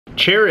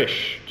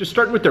Chairish, just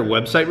starting with their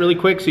website really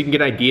quick so you can get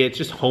an idea. It's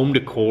just home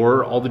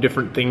decor, all the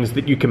different things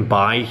that you can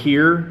buy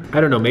here. I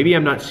don't know, maybe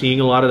I'm not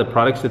seeing a lot of the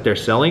products that they're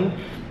selling,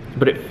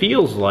 but it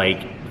feels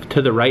like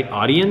to the right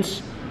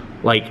audience,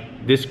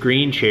 like this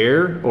green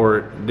chair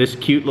or this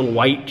cute little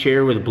white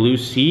chair with a blue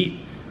seat,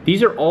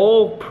 these are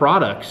all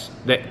products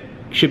that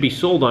should be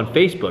sold on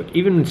Facebook,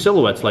 even in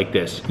silhouettes like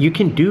this. You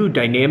can do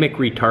dynamic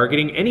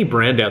retargeting. Any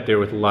brand out there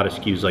with a lot of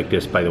SKUs like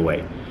this, by the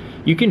way,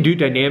 you can do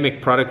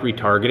dynamic product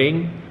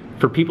retargeting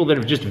for people that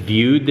have just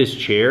viewed this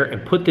chair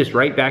and put this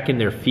right back in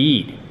their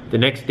feed the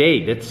next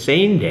day, that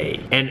same day,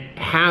 and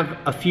have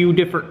a few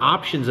different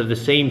options of the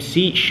same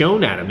seat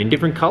shown at them in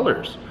different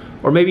colors,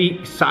 or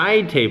maybe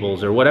side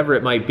tables or whatever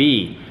it might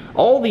be.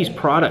 All these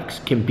products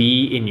can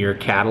be in your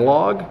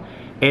catalog,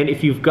 and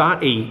if you've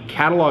got a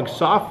catalog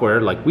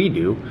software like we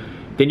do,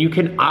 then you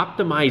can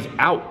optimize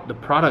out the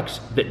products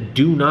that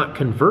do not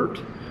convert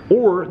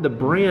or the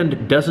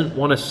brand doesn't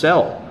want to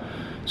sell.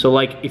 So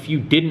like if you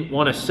didn't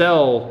want to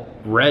sell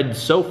red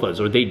sofas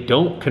or they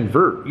don't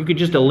convert, you could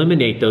just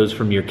eliminate those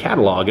from your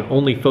catalog and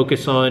only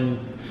focus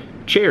on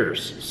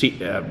chairs. See,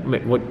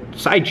 what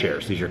side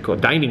chairs, these are called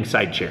dining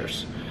side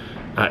chairs.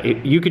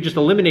 You could just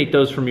eliminate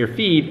those from your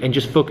feed and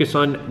just focus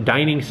on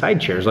dining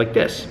side chairs like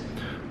this,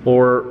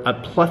 or a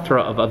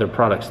plethora of other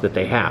products that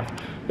they have.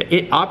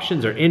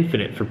 Options are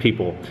infinite for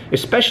people,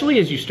 especially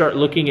as you start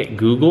looking at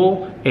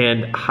Google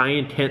and high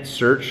intent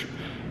search.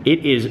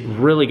 It is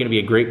really gonna be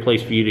a great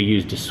place for you to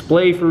use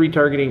display for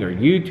retargeting or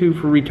YouTube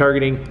for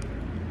retargeting,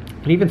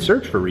 and even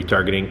search for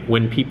retargeting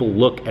when people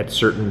look at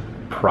certain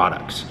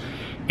products.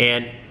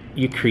 And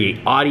you create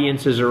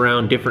audiences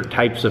around different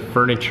types of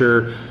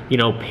furniture. You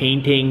know,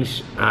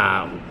 paintings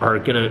are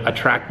gonna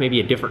attract maybe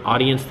a different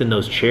audience than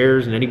those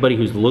chairs, and anybody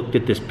who's looked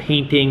at this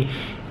painting,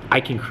 I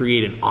can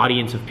create an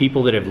audience of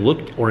people that have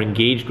looked or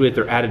engaged with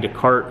or added to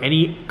cart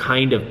any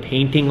kind of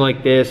painting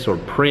like this or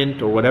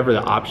print or whatever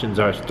the options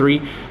are.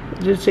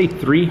 Did it say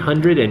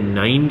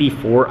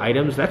 394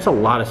 items? That's a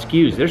lot of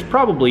SKUs. There's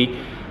probably,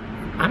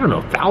 I don't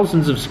know,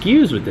 thousands of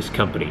SKUs with this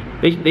company.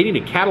 They need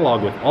a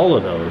catalog with all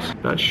of those.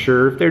 Not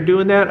sure if they're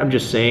doing that. I'm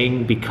just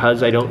saying,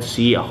 because I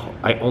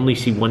only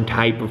see one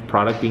type of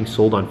product being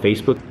sold on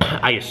Facebook,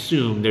 I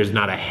assume there's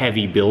not a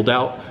heavy build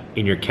out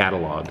in your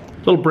catalog.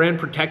 Little brand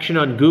protection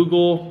on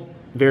Google,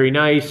 very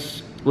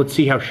nice. Let's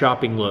see how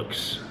shopping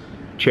looks.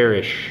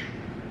 Chairish,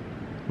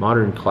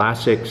 modern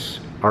classics,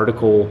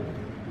 article,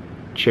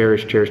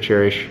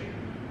 Chairish.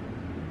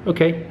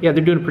 Okay, yeah,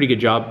 they're doing a pretty good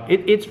job.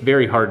 It's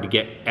very hard to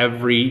get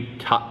every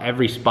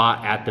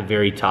spot at the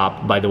very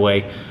top, by the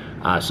way.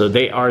 So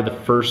they are the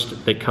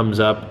first that comes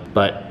up,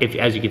 but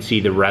as you can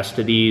see, the rest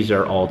of these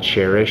are all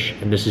Chairish,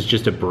 and this is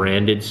just a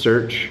branded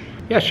search.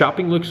 Yeah,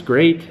 shopping looks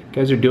great. You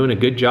guys are doing a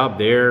good job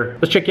there.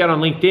 Let's check you out on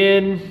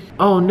LinkedIn.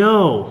 Oh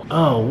no,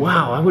 oh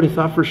wow, I would have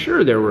thought for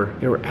sure there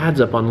were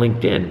ads up on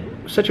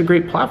LinkedIn. Such a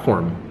great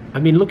platform. I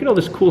mean, look at all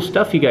this cool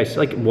stuff you guys,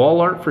 like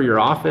wall art for your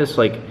office.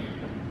 Like, I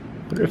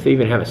wonder if they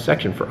even have a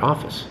section for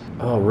office.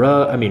 Oh,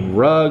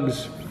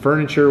 rugs,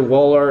 furniture,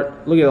 wall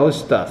art. Look at all this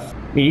stuff.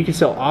 I mean, you can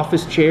sell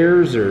office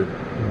chairs or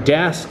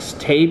desks,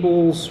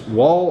 tables,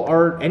 wall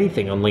art,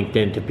 anything on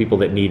LinkedIn to people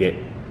that need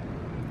it.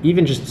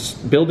 Even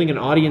just building an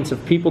audience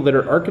of people that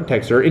are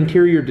architects or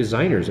interior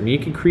designers. I mean,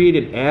 you can create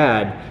an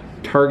ad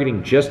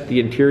targeting just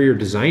the interior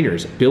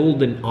designers,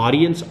 build an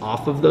audience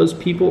off of those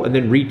people, and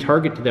then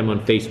retarget to them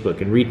on Facebook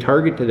and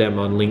retarget to them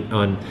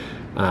on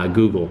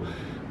Google,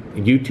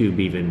 YouTube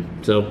even.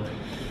 So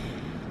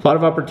a lot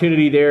of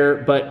opportunity there,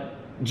 but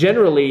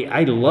generally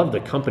I love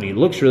the company. It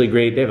looks really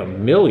great. They have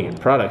 1 million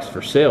products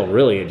for sale,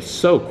 really. It's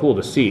so cool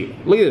to see.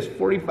 Look at this,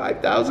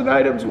 45,000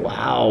 items.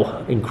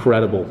 Wow,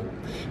 incredible.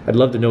 I'd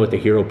love to know what the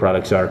hero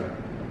products are.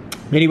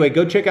 Anyway,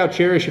 go check out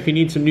Chairish if you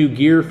need some new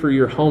gear for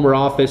your home or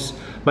office.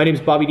 My name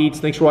is Bobby Dietz.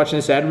 Thanks for watching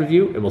this ad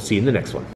review, and we'll see you in the next one.